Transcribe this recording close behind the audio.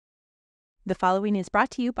The following is brought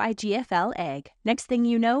to you by GFL Ag. Next thing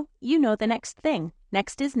you know the next thing.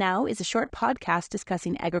 Next is Now is a short podcast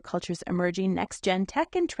discussing agriculture's emerging next-gen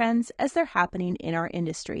tech and trends as they're happening in our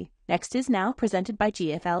industry. Next is Now, presented by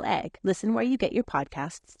GFL Ag. Listen where you get your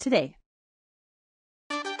podcasts today.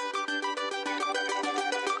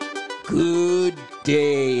 Good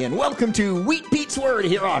day, and welcome to Wheat Pete's Word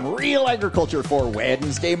here on Real Agriculture for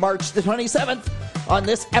Wednesday, March the 27th. On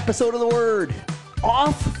this episode of The Word,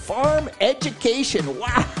 off-farm education.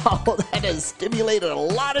 Wow, that has stimulated a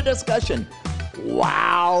lot of discussion.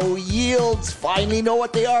 Wow, yields finally know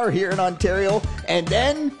what they are here in Ontario. And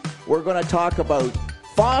then we're going to talk about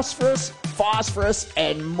phosphorus,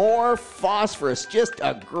 and more phosphorus. Just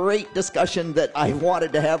a great discussion that I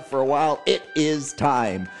wanted to have for a while. It is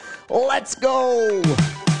time. Let's go!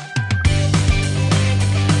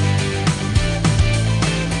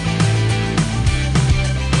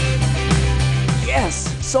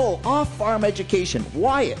 Yes, so off-farm education.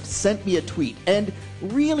 Wyatt sent me a tweet, and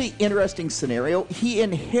really interesting scenario. He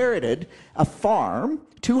inherited a farm,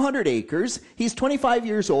 200 acres. He's 25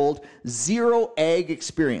 years old, zero ag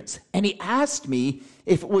experience. And he asked me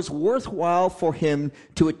if it was worthwhile for him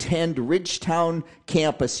to attend Ridgetown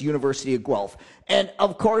campus, University of Guelph. And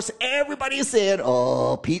of course, everybody said,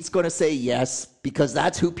 oh, Pete's going to say yes, because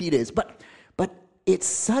that's who Pete is. But it's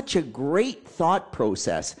such a great thought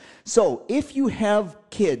process. So if you have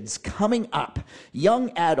kids coming up,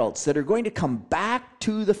 young adults that are going to come back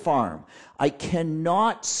to the farm, I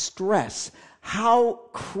cannot stress how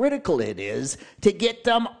critical it is to get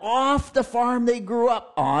them off the farm they grew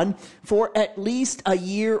up on for at least a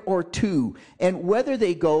year or two. And whether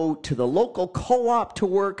they go to the local co-op to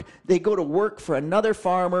work, they go to work for another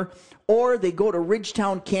farmer, or they go to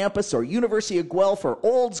Ridgetown campus or University of Guelph or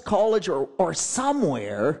Olds College or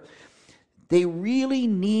somewhere, they really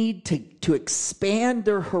need to expand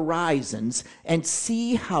their horizons and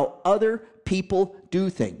see how other people do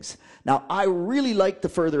things. Now, I really like the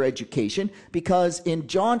further education because in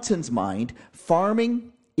Johnson's mind,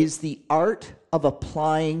 farming is the art of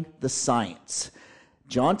applying the science.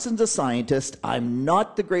 Johnson's a scientist. I'm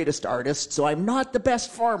not the greatest artist, so I'm not the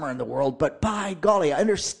best farmer in the world, but by golly, I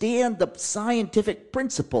understand the scientific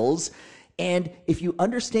principles, and if you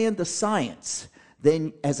understand the science,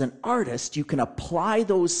 then as an artist, you can apply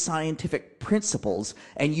those scientific principles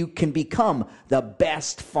and you can become the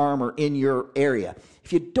best farmer in your area.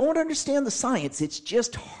 If you don't understand the science, it's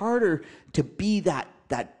just harder to be that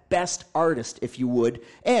best artist, if you would.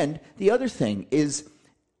 And the other thing is,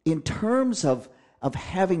 in terms of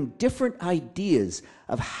having different ideas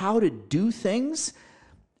of how to do things,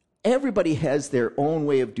 everybody has their own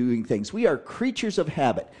way of doing things. We are creatures of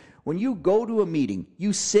habit. When you go to a meeting,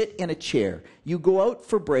 you sit in a chair. You go out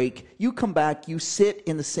for break, you come back, you sit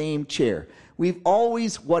in the same chair. We've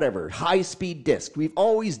always, high-speed disc. We've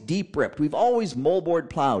always deep ripped. We've always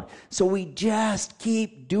moldboard plowed. So we just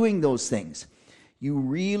keep doing those things. You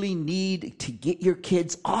really need to get your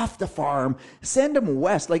kids off the farm, send them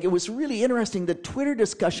west. Like, it was really interesting, the Twitter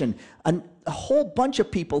discussion, a whole bunch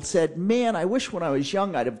of people said, man, I wish when I was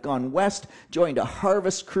young I'd have gone west, joined a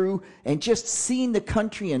harvest crew, and just seen the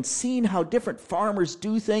country and seen how different farmers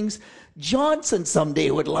do things. Johnson someday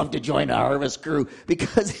would love to join a harvest crew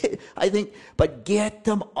because I think, but get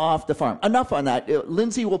them off the farm. Enough on that.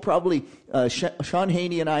 Lindsay will probably, Sean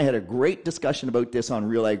Haney and I had a great discussion about this on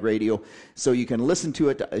Real Ag Radio, so you can listen to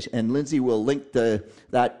it, and Lindsay will link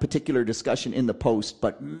that particular discussion in the post.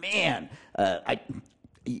 But man,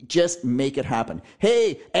 just make it happen.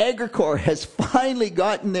 Hey, Agricor has finally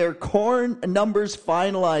gotten their corn numbers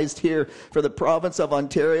finalized here for the province of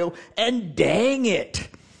Ontario, and dang it,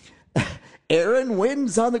 Aaron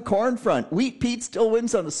wins on the corn front. Wheat Pete still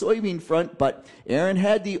wins on the soybean front, but Aaron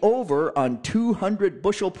had the over on 200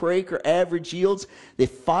 bushel per acre average yields. The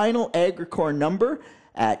final Agricor number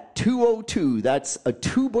at 202. That's a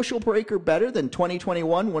 2 bushel per acre better than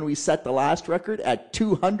 2021 when we set the last record at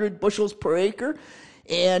 200 bushels per acre.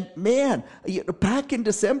 And man, back in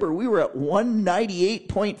December, we were at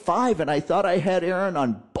 198.5, and I thought I had Aaron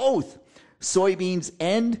on both soybeans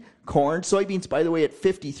and corn. Soybeans, by the way, at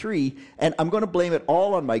 53. And I'm going to blame it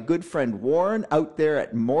all on my good friend Warren out there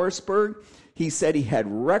at Morrisburg. He said he had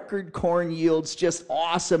record corn yields, just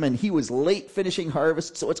awesome, and he was late finishing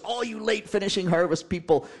harvest. So it's all you late finishing harvest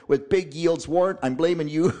people with big yields. Warren, I'm blaming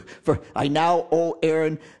you for, I now owe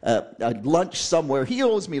Aaron a lunch somewhere. He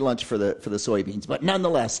owes me lunch for the soybeans, but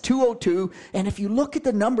nonetheless, 202. And if you look at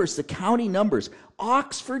the numbers, the county numbers,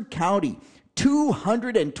 Oxford County,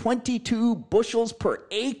 222 bushels per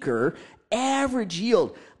acre average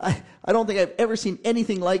yield. I don't think I've ever seen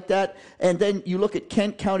anything like that. And then you look at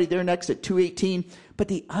Kent County, they're next at 218. But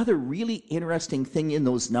the other really interesting thing in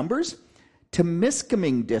those numbers,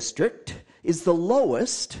 Temiskaming district is the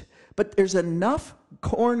lowest, but there's enough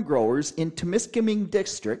corn growers in Temiskaming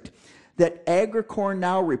district that Agricorn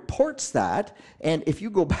now reports that, and if you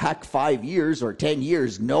go back 5 years or 10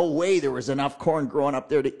 years, no way there was enough corn growing up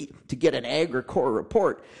there to get an Agricorn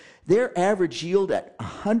report. Their average yield at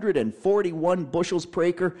 141 bushels per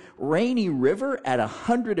acre, Rainy River at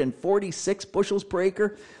 146 bushels per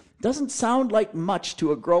acre. Doesn't sound like much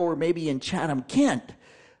to a grower maybe in Chatham-Kent,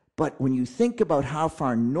 but when you think about how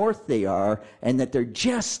far north they are and that they're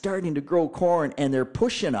just starting to grow corn and they're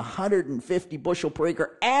pushing 150 bushel per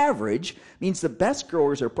acre average, means the best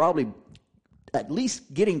growers are probably at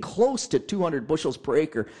least getting close to 200 bushels per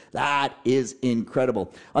acre. That is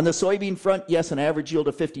incredible. On the soybean front, yes, an average yield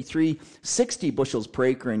of 53, 60 bushels per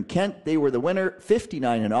acre in Kent. They were the winner,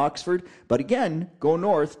 59 in Oxford. But again, go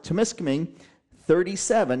north, Temiskaming,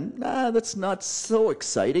 37. That's not so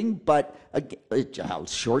exciting, but a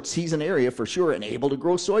short season area for sure and able to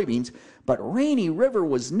grow soybeans. But Rainy River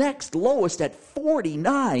was next lowest at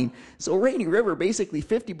 49. So Rainy River, basically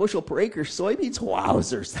 50 bushel per acre soybeans.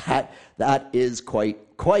 Wowzers, that is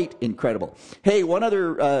quite incredible. Hey, one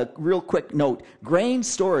other real quick note. Grain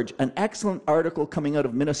storage, an excellent article coming out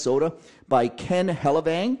of Minnesota by Ken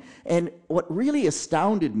Helevang. And what really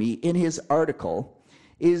astounded me in his article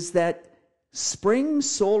is that spring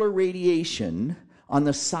solar radiation on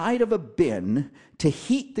the side of a bin to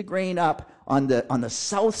heat the grain up on the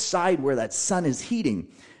south side where that sun is heating.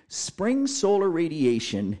 Spring solar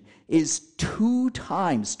radiation is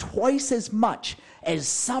twice as much as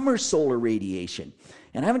summer solar radiation.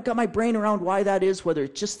 And I haven't got my brain around why that is, whether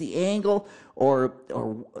it's just the angle or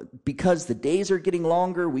because the days are getting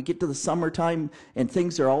longer, we get to the summertime and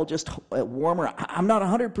things are all just warmer. I'm not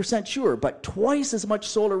 100% sure, but twice as much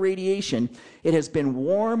solar radiation. It has been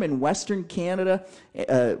warm in Western Canada,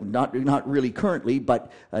 not really currently,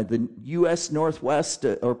 but the U.S. Northwest,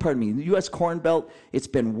 the U.S. Corn Belt, it's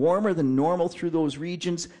been warmer than normal through those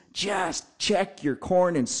regions. Just check your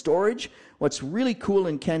corn in storage. What's really cool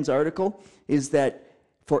in Ken's article is that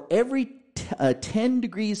for every 10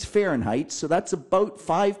 degrees Fahrenheit, so that's about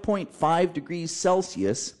 5.5 degrees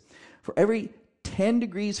Celsius, for every 10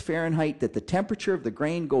 degrees Fahrenheit that the temperature of the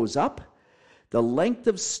grain goes up, the length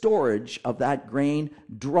of storage of that grain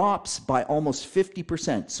drops by almost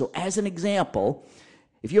 50%. So as an example,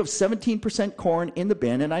 if you have 17% corn in the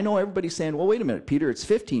bin, and I know everybody's saying, well, wait a minute, Peter, it's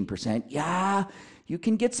 15%. Yeah, you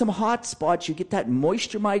can get some hot spots. You get that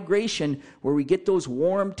moisture migration where we get those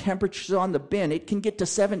warm temperatures on the bin. It can get to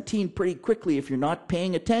 17 pretty quickly if you're not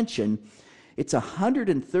paying attention. It's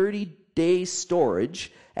 130-day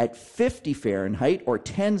storage at 50 Fahrenheit or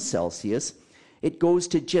 10 Celsius. It goes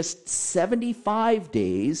to just 75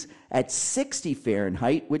 days at 60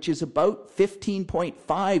 Fahrenheit, which is about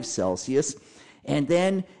 15.5 Celsius. And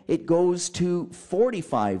then it goes to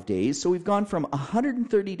 45 days. So we've gone from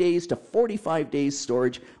 130 days to 45 days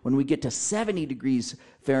storage when we get to 70 degrees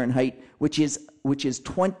Fahrenheit, which is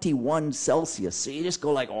 21 Celsius. So you just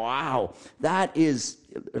go like, wow, that is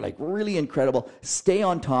like really incredible. Stay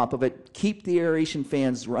on top of it. Keep the aeration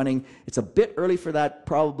fans running. It's a bit early for that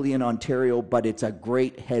probably in Ontario, but it's a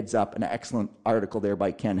great heads up, an excellent article there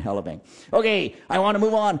by Ken Helevang. Okay, I want to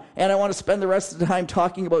move on, and I want to spend the rest of the time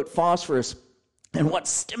talking about phosphorus. And what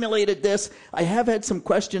stimulated this, I have had some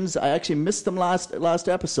questions. I actually missed them last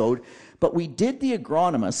episode, but we did the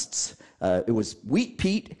agronomists. It was Wheat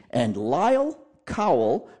Pete and Lyle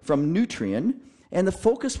Cowell from Nutrien, and the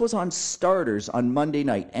focus was on starters on Monday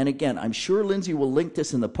night. And again, I'm sure Lindsay will link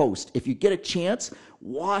this in the post. If you get a chance,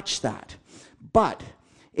 watch that. But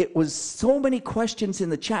it was so many questions in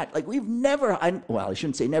the chat. Like we've never, I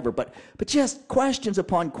shouldn't say never, but just questions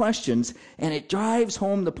upon questions. And it drives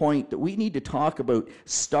home the point that we need to talk about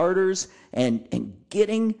starters and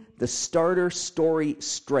getting the starter story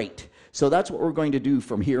straight. So that's what we're going to do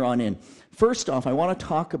from here on in. First off, I want to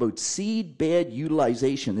talk about seed bed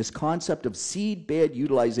utilization, this concept of seed bed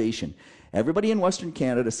utilization. Everybody in Western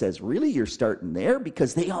Canada says, really, you're starting there?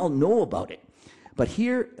 Because they all know about it. But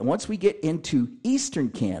here, once we get into Eastern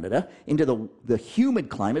Canada, into the humid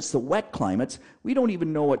climates, the wet climates, we don't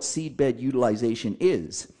even know what seedbed utilization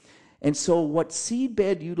is. And so what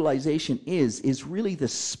seedbed utilization is really the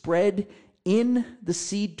spread in the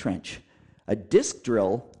seed trench. A disc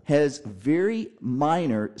drill has very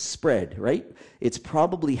minor spread, right? It's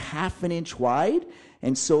probably half an inch wide.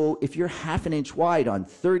 And so if you're half an inch wide on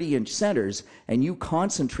 30-inch centers and you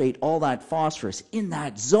concentrate all that phosphorus in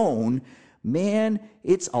that zone, man,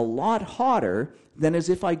 it's a lot hotter than as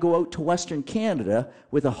if I go out to Western Canada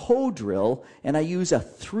with a hoe drill and I use a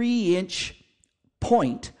 3-inch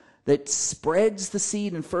point that spreads the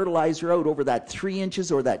seed and fertilizer out over that 3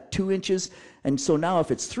 inches or that 2 inches. And so now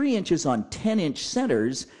if it's 3 inches on 10-inch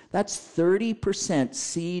centers, that's 30%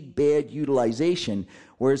 seed bed utilization.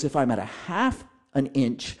 Whereas if I'm at a half an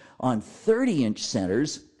inch on 30-inch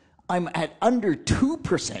centers, I'm at under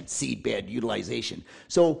 2% seed bed utilization.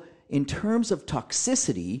 So in terms of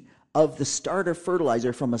toxicity of the starter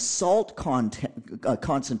fertilizer from a salt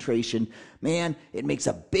concentration, man, it makes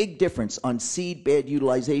a big difference on seed bed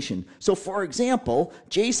utilization. So for example,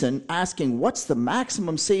 Jason asking, what's the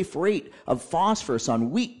maximum safe rate of phosphorus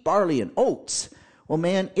on wheat, barley, and oats? Well,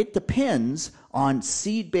 man, it depends on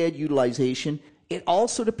seed bed utilization. It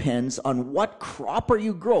also depends on what crop are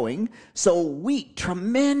you growing. So wheat,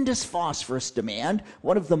 tremendous phosphorus demand,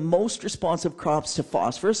 one of the most responsive crops to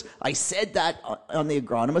phosphorus. I said that on the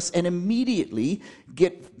agronomist and immediately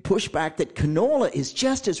get pushback that canola is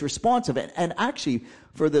just as responsive. And actually,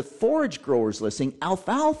 for the forage growers listening,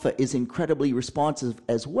 alfalfa is incredibly responsive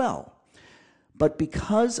as well. But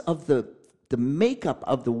because of the makeup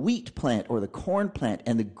of the wheat plant or the corn plant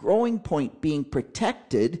and the growing point being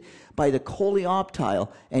protected by the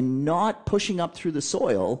coleoptile and not pushing up through the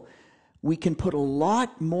soil, we can put a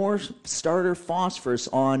lot more starter phosphorus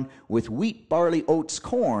on with wheat, barley, oats,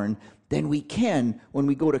 corn than we can when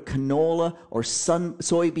we go to canola or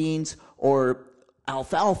soybeans or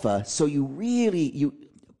alfalfa. So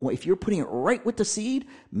if you're putting it right with the seed,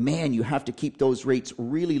 man, you have to keep those rates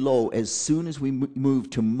really low as soon as we move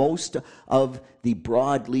to most of the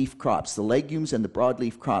broadleaf crops. The legumes and the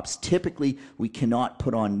broadleaf crops, typically we cannot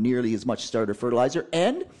put on nearly as much starter fertilizer.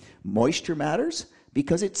 And moisture matters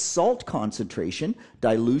because it's salt concentration.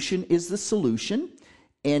 Dilution is the solution.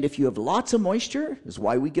 And if you have lots of moisture, is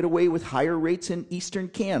why we get away with higher rates in eastern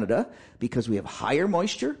Canada, because we have higher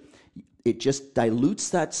moisture. It just dilutes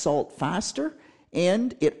that salt faster.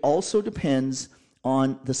 And it also depends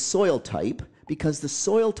on the soil type, because the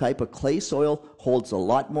soil type, a clay soil, holds a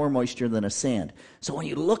lot more moisture than a sand. So when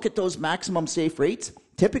you look at those maximum safe rates,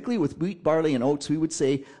 typically with wheat, barley, and oats, we would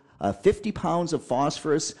say 50 pounds of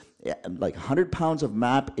phosphorus, like 100 pounds of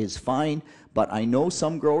MAP is fine. But I know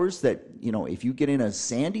some growers that, if you get in a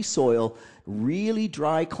sandy soil, really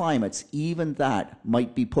dry climates, even that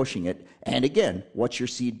might be pushing it. And again, what's your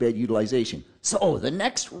seed bed utilization? So the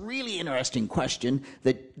next really interesting question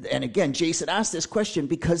and again, Jason asked this question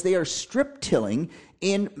because they are strip tilling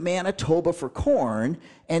in Manitoba for corn,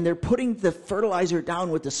 and they're putting the fertilizer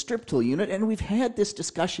down with the strip till unit, and we've had this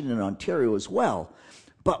discussion in Ontario as well.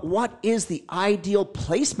 But what is the ideal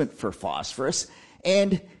placement for phosphorus?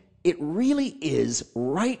 And it really is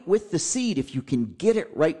right with the seed, if you can get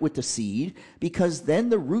it right with the seed, because then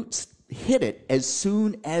the roots hit it as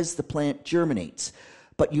soon as the plant germinates.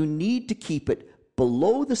 But you need to keep it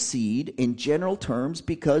below the seed in general terms,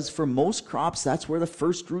 because for most crops, that's where the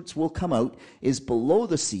first roots will come out, is below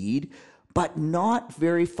the seed, but not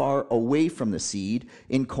very far away from the seed.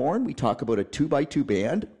 In corn, we talk about a 2x2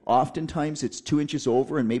 band. Oftentimes it's 2 inches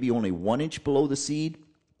over and maybe only 1 inch below the seed.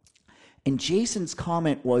 And Jason's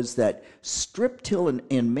comment was that strip till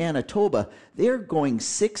in Manitoba, they're going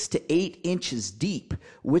 6 to 8 inches deep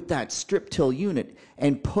with that strip till unit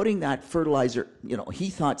and putting that fertilizer,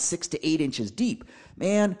 he thought 6 to 8 inches deep.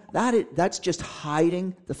 Man, that's just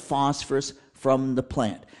hiding the phosphorus from the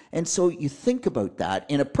plant. And so you think about that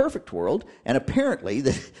in a perfect world, and apparently,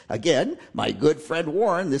 again, my good friend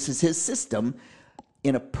Warren, this is his system.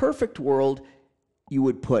 In a perfect world, you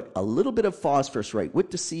would put a little bit of phosphorus right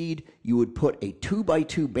with the seed. You would put a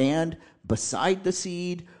 2x2 band beside the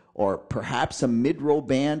seed, or perhaps a mid-row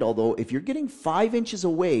band. Although if you're getting 5 inches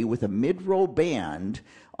away with a mid-row band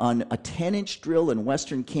on a 10-inch drill in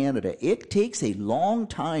Western Canada, it takes a long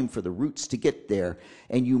time for the roots to get there,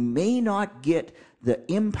 and you may not get the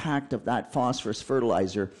impact of that phosphorus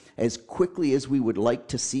fertilizer as quickly as we would like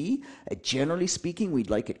to see. Generally speaking, we'd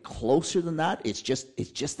like it closer than that. It's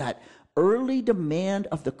just that early demand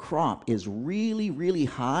of the crop is really, really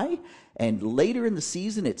high, and later in the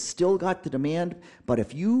season it's still got the demand. But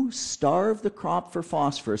if you starve the crop for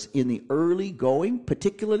phosphorus in the early going,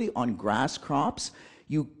 particularly on grass crops,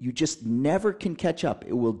 you just never can catch up.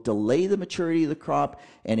 It will delay the maturity of the crop,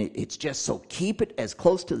 and it's just so keep it as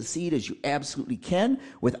close to the seed as you absolutely can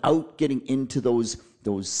without getting into those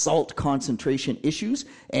salt concentration issues.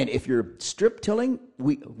 And if you're strip tilling,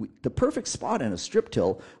 the perfect spot in a strip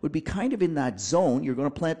till would be kind of in that zone. You're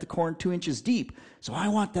going to plant the corn 2 inches deep. So I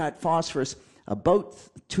want that phosphorus about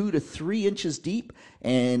 2 to 3 inches deep,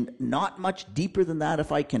 and not much deeper than that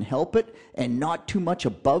if I can help it, and not too much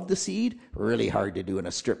above the seed. Really hard to do in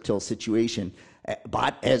a strip till situation.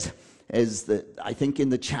 But as I think in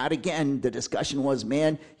the chat again, the discussion was,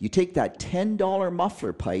 man, you take that $10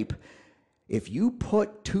 muffler pipe. If you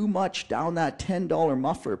put too much down that $10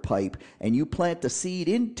 muffler pipe and you plant the seed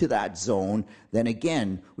into that zone, then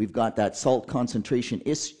again, we've got that salt concentration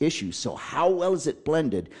issue. So how well is it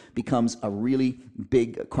blended becomes a really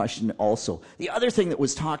big question also. The other thing that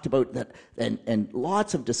was talked about, and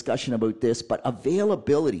lots of discussion about this, but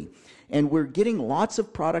availability. And we're getting lots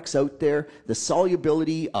of products out there. The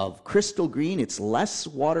solubility of Crystal Green, it's less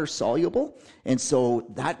water soluble. And so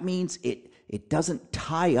that means it doesn't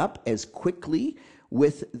tie up as quickly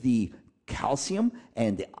with the calcium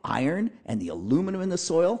and the iron and the aluminum in the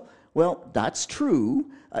soil. Well, that's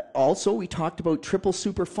true. Also, we talked about triple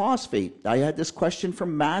superphosphate. I had this question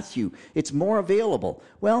from Matthew. It's more available.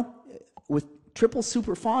 Well, with triple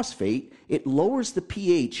superphosphate, it lowers the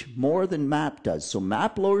pH more than MAP does. So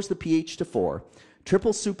MAP lowers the pH to 4.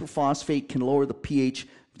 Triple superphosphate can lower the pH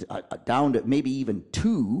down to maybe even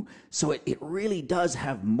 2, so it really does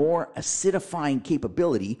have more acidifying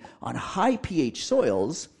capability on high pH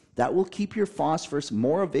soils that will keep your phosphorus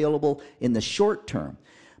more available in the short term.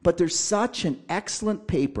 But there's such an excellent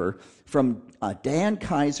paper from Dan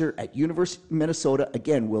Kaiser at University of Minnesota.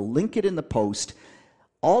 Again, we'll link it in the post.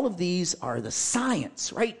 All of these are the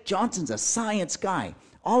science, right? Johnson's a science guy.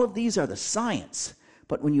 All of these are the science.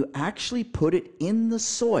 But when you actually put it in the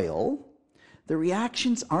soil, the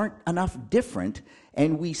reactions aren't enough different,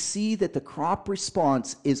 and we see that the crop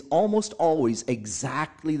response is almost always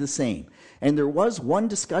exactly the same. And there was one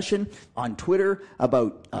discussion on Twitter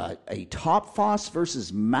about a top phos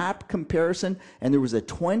versus MAP comparison, and there was a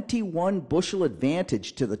 21 bushel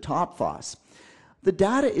advantage to the top phos. The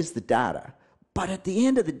data is the data, but at the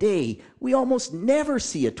end of the day, we almost never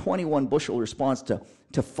see a 21 bushel response to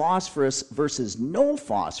phosphorus versus no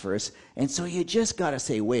phosphorus, and so you just got to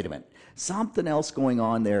say, wait a minute. Something else going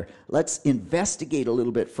on there. Let's investigate a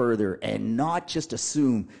little bit further and not just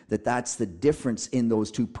assume that that's the difference in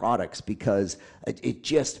those two products, because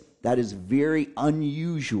that is very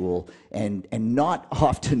unusual and not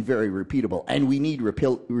often very repeatable. And we need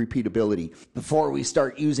repeatability before we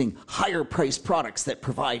start using higher priced products that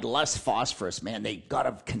provide less phosphorus. Man, they got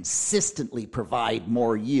to consistently provide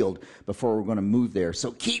more yield before we're going to move there.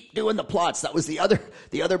 So keep doing the plots. That was the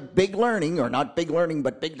other big learning, or not big learning,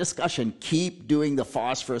 but big discussion. Keep doing the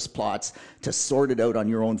phosphorus plots to sort it out on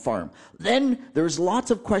your own farm. Then there's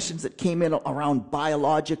lots of questions that came in around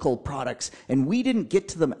biological products, and we didn't get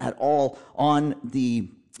to them at all on the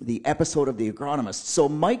episode of The Agronomist. So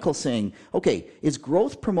Michael saying, okay, is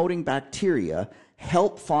growth promoting bacteria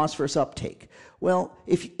help phosphorus uptake? Well,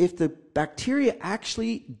 if the bacteria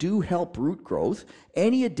actually do help root growth,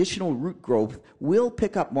 any additional root growth will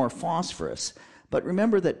pick up more phosphorus. But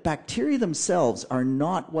remember that bacteria themselves are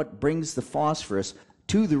not what brings the phosphorus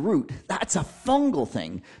to the root. That's a fungal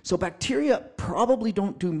thing. So bacteria probably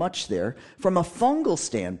don't do much there. From a fungal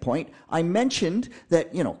standpoint, I mentioned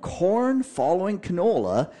that, corn following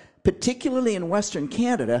canola, particularly in Western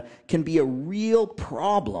Canada, can be a real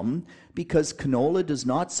problem because canola does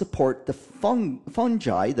not support the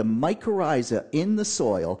fungi, the mycorrhiza in the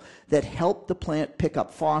soil that help the plant pick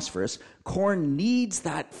up phosphorus. Corn needs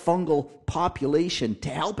that fungal population to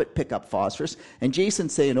help it pick up phosphorus. And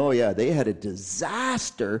Jason's saying, oh yeah, they had a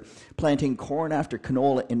disaster planting corn after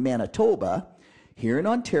canola in Manitoba. Here in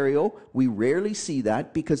Ontario, we rarely see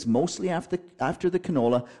that because mostly after the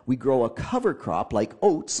canola, we grow a cover crop like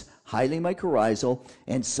oats, highly mycorrhizal,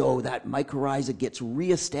 and so that mycorrhiza gets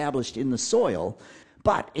reestablished in the soil.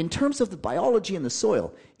 But in terms of the biology in the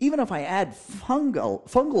soil, even if I add fungal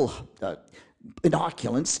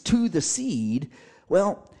inoculants to the seed,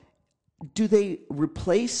 well, do they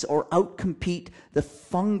replace or outcompete the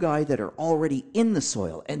fungi that are already in the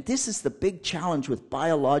soil? And this is the big challenge with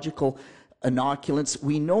biological inoculants.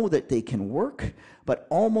 We know that they can work, but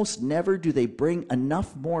almost never do they bring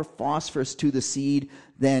enough more phosphorus to the seed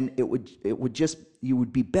than you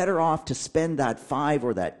would be better off to spend that $5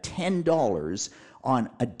 or that $10 on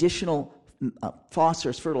additional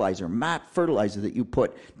phosphorus fertilizer, MAP fertilizer that you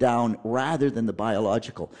put down rather than the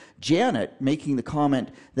biological. Janet making the comment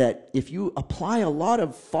that if you apply a lot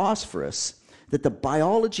of phosphorus, that the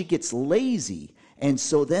biology gets lazy, and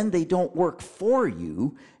so then they don't work for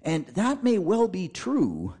you, and that may well be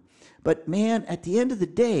true. But man, at the end of the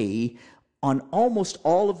day, on almost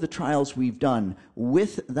all of the trials we've done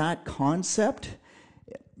with that concept,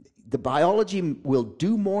 the biology will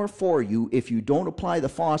do more for you if you don't apply the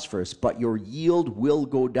phosphorus, but your yield will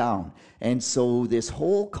go down. And so this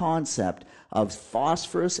whole concept of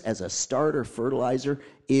phosphorus as a starter fertilizer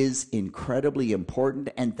is incredibly important,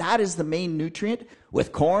 and that is the main nutrient.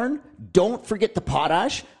 With corn, don't forget the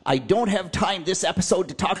potash. I don't have time this episode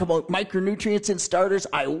to talk about micronutrients in starters.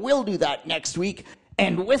 I will do that next week.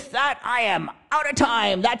 And with that, I am out of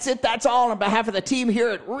time. That's it. That's all on behalf of the team here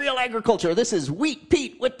at Real Agriculture. This is Wheat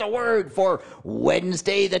Pete with the word for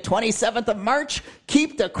Wednesday, the 27th of March.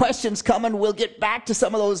 Keep the questions coming. We'll get back to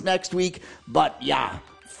some of those next week. But yeah,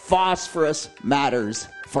 phosphorus matters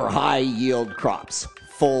for high yield crops.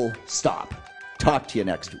 Full stop. Talk to you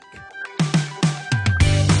next week.